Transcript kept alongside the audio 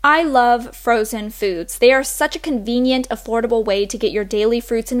I love frozen foods. They are such a convenient, affordable way to get your daily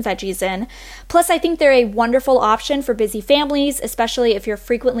fruits and veggies in. Plus, I think they're a wonderful option for busy families, especially if you're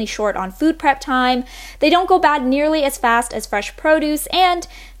frequently short on food prep time. They don't go bad nearly as fast as fresh produce, and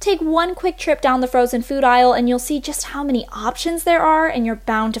take one quick trip down the frozen food aisle and you'll see just how many options there are, and you're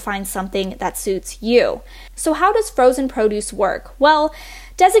bound to find something that suits you. So how does frozen produce work? Well,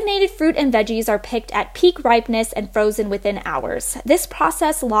 designated fruit and veggies are picked at peak ripeness and frozen within hours. This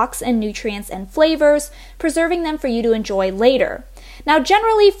process locks in nutrients and flavors, preserving them for you to enjoy later. Now,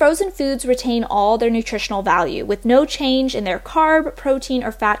 generally, frozen foods retain all their nutritional value, with no change in their carb, protein,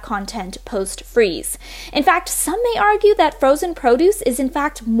 or fat content post-freeze. In fact, some may argue that frozen produce is in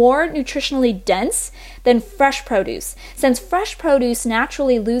fact more nutritionally dense than fresh produce, since fresh produce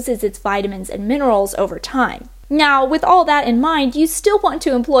naturally loses its vitamins and minerals over time. Now, with all that in mind, you still want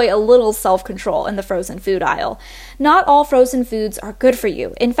to employ a little self-control in the frozen food aisle. Not all frozen foods are good for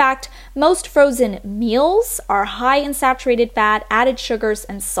you. In fact, most frozen meals are high in saturated fat, added sugars,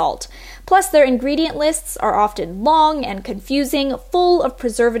 and salt. Plus, their ingredient lists are often long and confusing, full of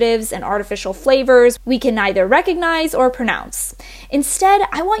preservatives and artificial flavors we can neither recognize or pronounce. Instead,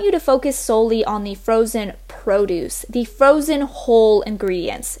 I want you to focus solely on the frozen produce, the frozen whole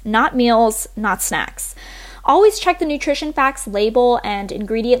ingredients, not meals, not snacks. Always check the nutrition facts label and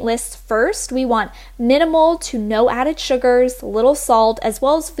ingredient lists first. We want minimal to no added sugars, little salt, as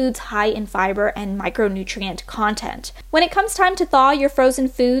well as foods high in fiber and micronutrient content. When it comes time to thaw your frozen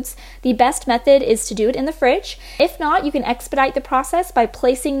foods, the best method is to do it in the fridge. If not, you can expedite the process by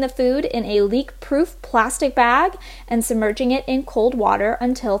placing the food in a leak-proof plastic bag and submerging it in cold water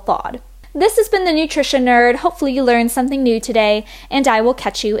until thawed. This has been the Nutrition Nerd. Hopefully you learned something new today, and I will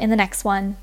catch you in the next one.